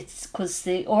 It's because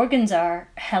the organs are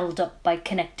held up by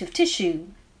connective tissue.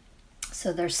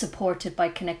 So they're supported by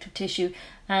connective tissue.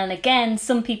 And again,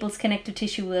 some people's connective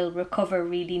tissue will recover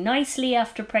really nicely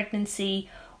after pregnancy,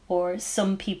 or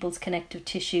some people's connective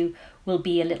tissue will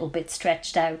be a little bit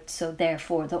stretched out. So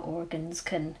therefore the organs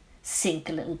can sink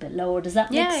a little bit lower. Does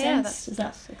that make sense? Yeah,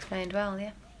 that's explained well,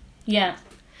 Yeah.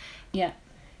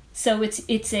 So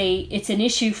it's an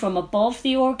issue from above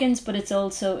the organs, but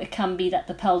it can be that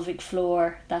the pelvic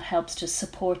floor that helps to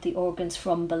support the organs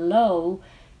from below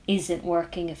isn't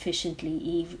working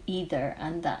efficiently either,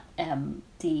 and that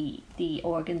the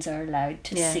organs are allowed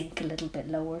to sink a little bit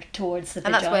lower towards the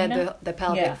vagina. And that's where the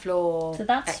pelvic floor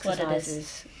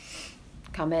exercises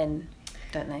come in,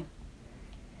 don't they?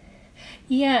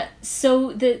 Yeah,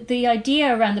 so the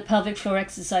idea around the pelvic floor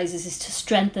exercises is to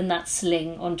strengthen that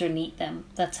sling underneath them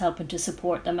that's helping to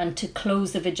support them, and to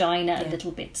close the vagina a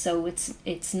little bit, so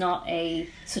it's not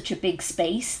such a big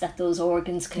space that those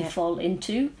organs can fall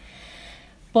into.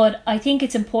 But I think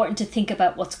it's important to think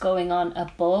about what's going on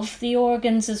above the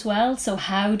organs as well. So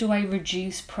how do I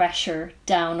reduce pressure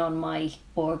down on my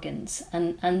organs?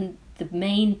 And the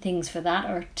main things for that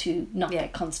are to not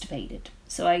get constipated.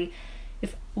 So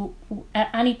if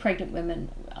any pregnant women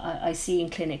I see in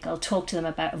clinic, I'll talk to them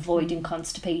about avoiding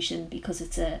constipation, because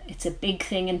it's a big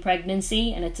thing in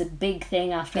pregnancy, and it's a big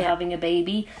thing after having a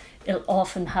baby. They'll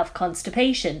often have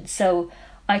constipation. So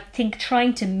I think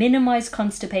trying to minimize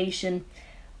constipation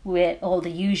with all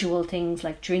the usual things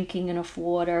like drinking enough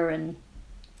water and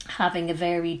having a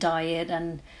varied diet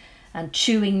and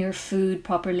chewing your food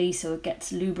properly so it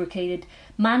gets lubricated.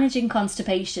 Managing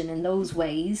constipation in those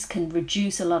ways can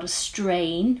reduce a lot of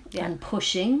strain and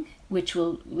pushing, which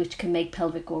can make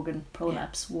pelvic organ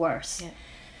prolapse worse. Yeah.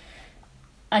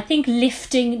 I think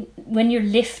when you're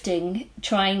lifting,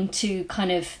 trying to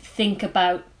kind of think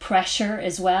about pressure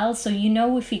as well. So,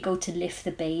 if we go to lift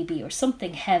the baby or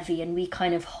something heavy and we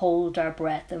kind of hold our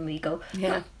breath and we go,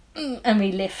 and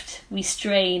we lift, we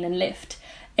strain and lift.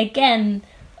 Again,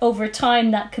 over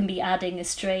time, that can be adding a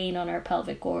strain on our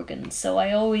pelvic organs. So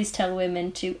I always tell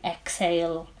women to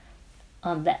exhale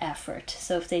on the effort.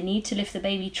 So if they need to lift the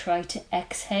baby, try to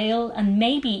exhale, and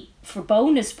maybe for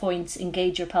bonus points,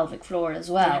 engage your pelvic floor as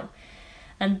well. Yeah.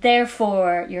 And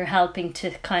therefore, you're helping to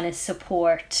kind of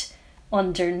support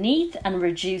underneath and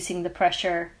reducing the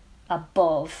pressure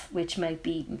above, which might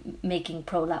be making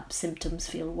prolapse symptoms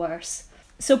feel worse.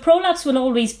 So prolapse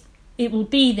it will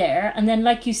be there, and then,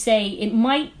 like you say,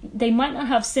 they might not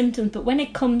have symptoms, but when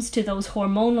it comes to those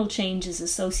hormonal changes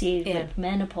associated with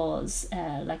menopause,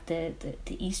 like the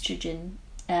estrogen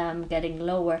getting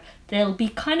lower, they'll be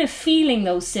kind of feeling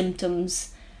those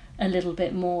symptoms a little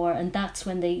bit more, and that's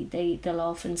when they'll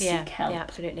often seek help. Yeah,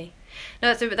 absolutely.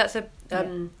 No, that's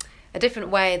a different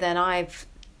way than I've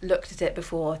looked at it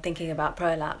before, thinking about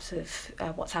prolapse of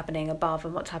what's happening above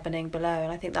and what's happening below,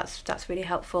 and I think that's really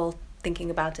helpful,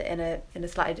 thinking about it in a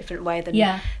slightly different way than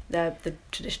the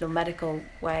traditional medical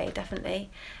way, definitely.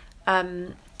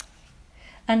 And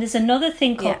there's another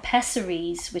thing called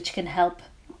pessaries, which can help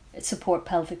support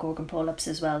pelvic organ prolapse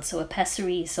as well. So a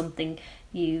pessary is something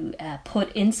you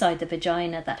put inside the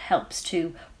vagina that helps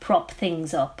to prop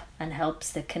things up and helps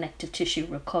the connective tissue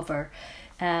recover.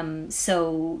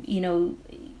 So you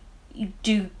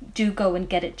do go and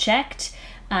get it checked,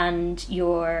 and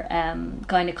your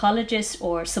gynecologist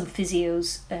or some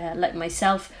physios like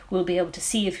myself will be able to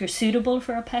see if you're suitable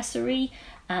for a pessary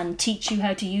and teach you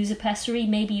how to use a pessary.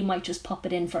 Maybe you might just pop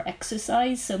it in for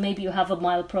exercise. So maybe you have a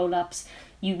mild prolapse,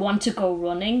 you want to go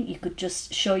running, you could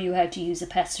just show you how to use a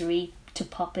pessary to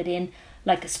pop it in,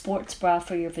 like a sports bra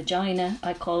for your vagina,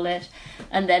 I call it.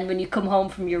 And then when you come home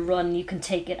from your run, you can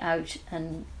take it out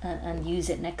and use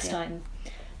it next time.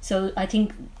 So I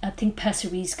think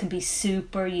pessaries can be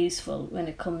super useful when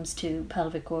it comes to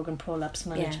pelvic organ prolapse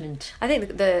management. I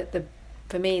think the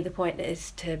for me the point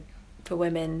is for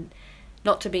women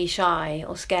not to be shy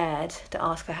or scared to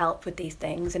ask for help with these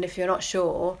things, and if you're not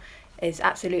sure, is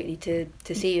absolutely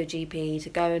to see your GP, to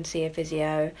go and see a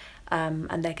physio,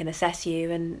 and they can assess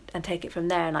you and take it from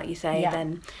there. And like you say,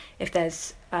 then if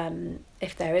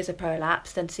there is a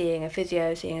prolapse, then seeing a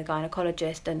physio, seeing a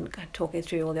gynecologist, and talking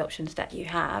through all the options that you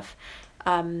have.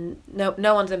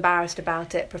 No one's embarrassed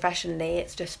about it professionally.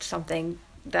 It's just something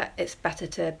that it's better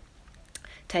to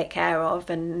take care of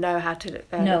and know how to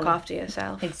look after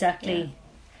yourself. Exactly.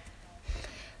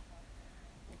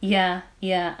 Yeah,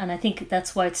 and I think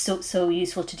that's why it's so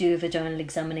useful to do a vaginal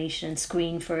examination and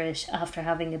screen for it after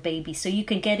having a baby, so you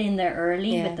can get in there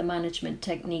early with the management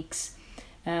techniques,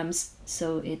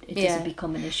 so it doesn't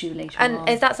become an issue later on. And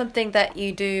is that something that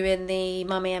you do in the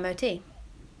Mummy MOT?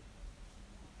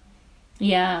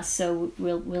 Yeah, so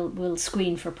we'll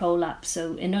screen for prolapse.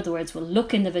 So in other words, we'll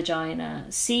look in the vagina,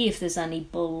 see if there's any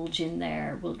bulge in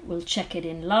there. We'll check it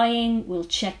in lying. We'll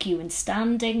check you in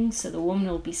standing. So the woman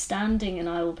will be standing, and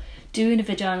I'll do a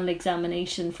vaginal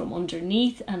examination from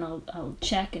underneath, and I'll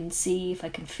check and see if I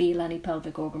can feel any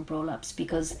pelvic organ prolapse,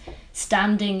 because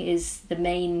standing is the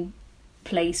main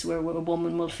place where a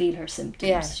woman will feel her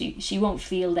symptoms. Yeah. She won't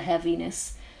feel the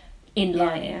heaviness in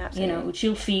lying,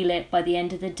 she'll feel it by the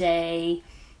end of the day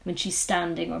when she's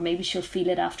standing, or maybe she'll feel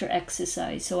it after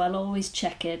exercise. So I'll always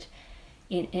check it.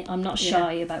 I'm not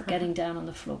shy about getting down on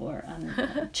the floor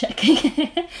and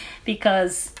checking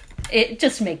because it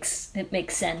just makes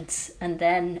sense. And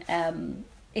then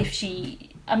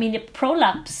a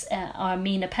prolapse,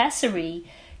 a pessary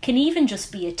can even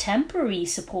just be a temporary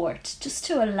support, just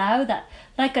to allow that.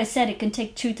 Like I said, it can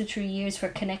take 2 to 3 years for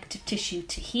connective tissue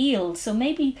to heal. So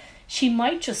maybe she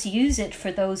might just use it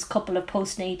for those couple of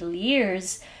postnatal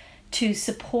years to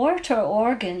support her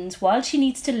organs while she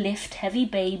needs to lift heavy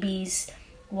babies,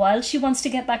 while she wants to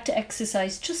get back to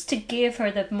exercise, just to give her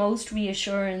the most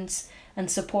reassurance and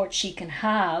support she can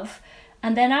have.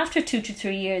 And then after 2 to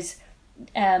 3 years,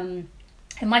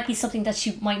 it might be something that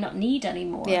she might not need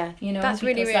anymore. Yeah, you know, that's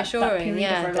really reassuring.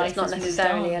 That It's not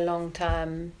necessarily a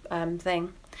long-term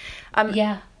thing.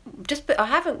 We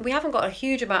haven't got a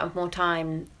huge amount of more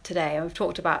time today, and we've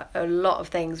talked about a lot of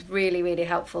things, really, really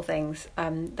helpful things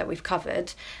that we've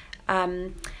covered.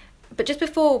 But just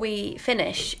before we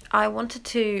finish, I wanted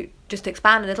to just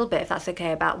expand a little bit, if that's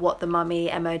okay, about what the Mummy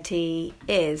MOT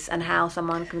is and how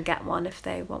someone can get one if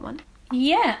they want one.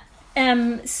 Yeah.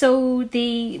 So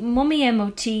the Mummy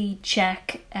MOT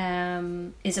check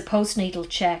is a postnatal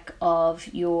check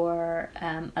of your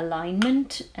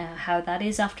alignment, how that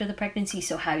is after the pregnancy,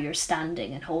 so how you're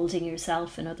standing and holding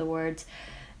yourself, in other words,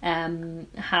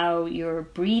 how your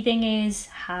breathing is,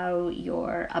 how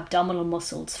your abdominal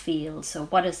muscles feel, so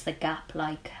what is the gap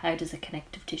like, how does the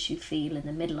connective tissue feel in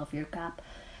the middle of your gap,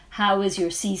 how is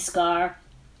your C-scar,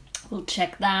 we'll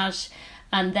check that.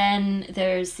 And then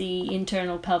there's the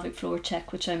internal pelvic floor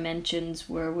check, which I mentioned,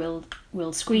 where we'll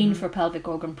screen for pelvic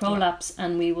organ prolapse,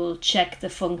 and we will check the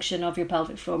function of your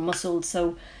pelvic floor muscles.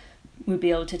 So we'll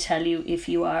be able to tell you if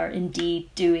you are indeed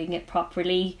doing it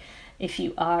properly, if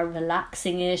you are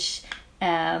relaxing it.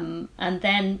 And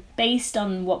then based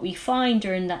on what we find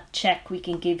during that check, we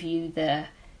can give you the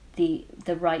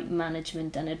right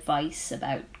management and advice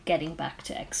about getting back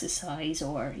to exercise,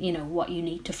 or you know what you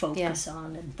need to focus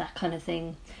on and that kind of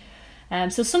thing.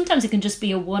 So sometimes it can just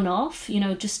be a one-off, you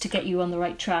know, just to get you on the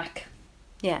right track.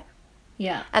 Yeah.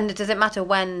 And does it matter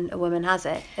when a woman has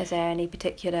it? Is there any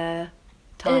particular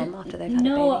time after they've had a baby?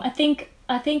 No, I think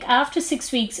after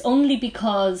 6 weeks, only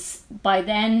because by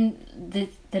then the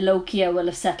lochia will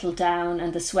have settled down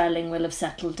and the swelling will have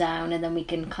settled down, and then we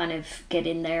can kind of get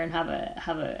in there and have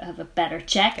a better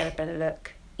check. Get a better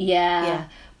look. Yeah.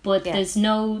 But there's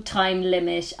no time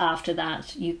limit after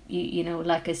that. You know,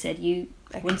 like I said,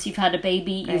 once you've had a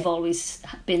baby, you've always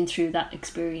been through that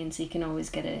experience. You can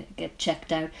always get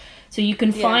checked out. So you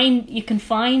can find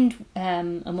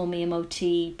a Mummy MOT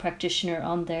practitioner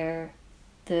on their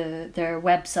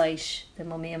website, the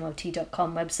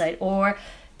mummymot.com website, or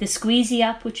the Squeezy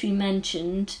app, which we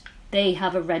mentioned. They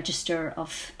have a register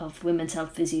of women's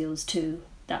health physios too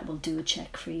that will do a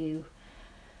check for you.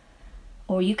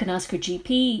 Or you can ask your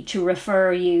GP to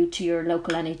refer you to your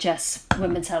local NHS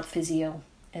women's health physio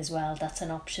as well. That's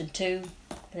an option too.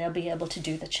 They'll be able to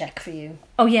do the check for you.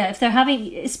 Oh yeah, if they're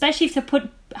especially if they're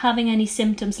having any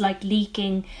symptoms like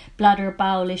leaking, bladder,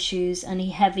 bowel issues,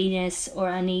 any heaviness, or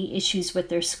any issues with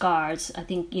their scars, I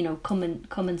think, you know, come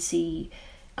and see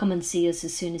us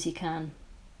as soon as you can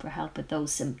for help with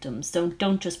those symptoms.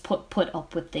 Don't just put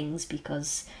up with things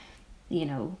because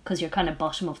you're kind of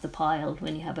bottom of the pile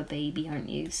when you have a baby, aren't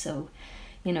you? So,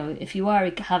 you know, if you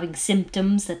are having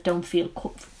symptoms that don't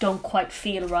quite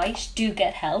feel right, do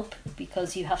get help,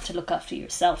 because you have to look after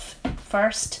yourself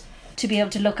first to be able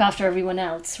to look after everyone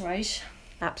else, right?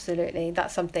 Absolutely.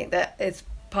 That's something that is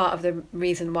part of the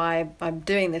reason why I'm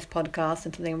doing this podcast,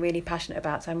 and something I'm really passionate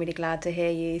about. So I'm really glad to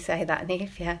hear you say that,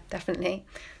 Neve. Yeah, definitely.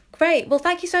 Great. Well,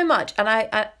 thank you so much. And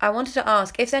I wanted to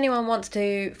ask, if anyone wants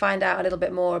to find out a little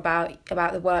bit more about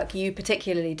the work you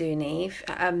particularly do, Neve,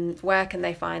 where can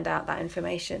they find out that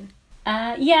information?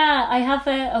 I have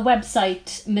a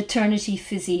website,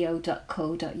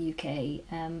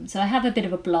 maternityphysio.co.uk. So I have a bit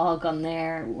of a blog on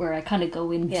there where I kind of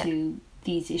go into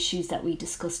these issues that we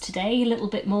discussed today a little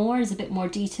bit more. There's a bit more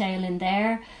detail in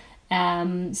there.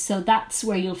 So that's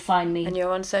where you'll find me. And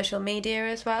you're on social media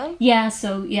as well? Yeah,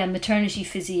 so Maternity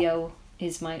Physio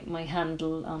is my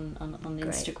handle on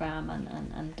Instagram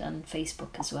and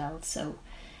Facebook as well. So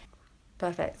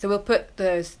perfect. So we'll put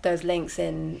those links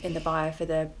in the bio for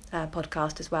the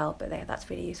podcast as well. But that's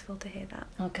really useful to hear that.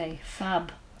 Okay,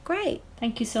 fab. Great.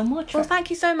 Thank you so much. Well, thank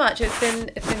you so much. It's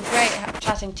been great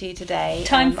chatting to you today.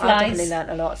 Time flies. I've definitely learnt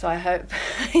a lot, so I hope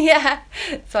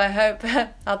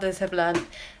others have learnt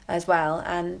as well.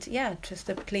 And just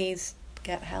to please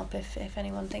get help if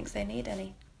anyone thinks they need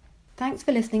any. Thanks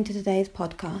for listening to today's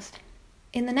podcast.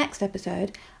 In the next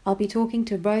episode, I'll be talking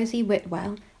to Rosie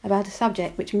Whitwell about a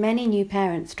subject which many new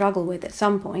parents struggle with at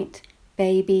some point: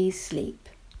 baby sleep.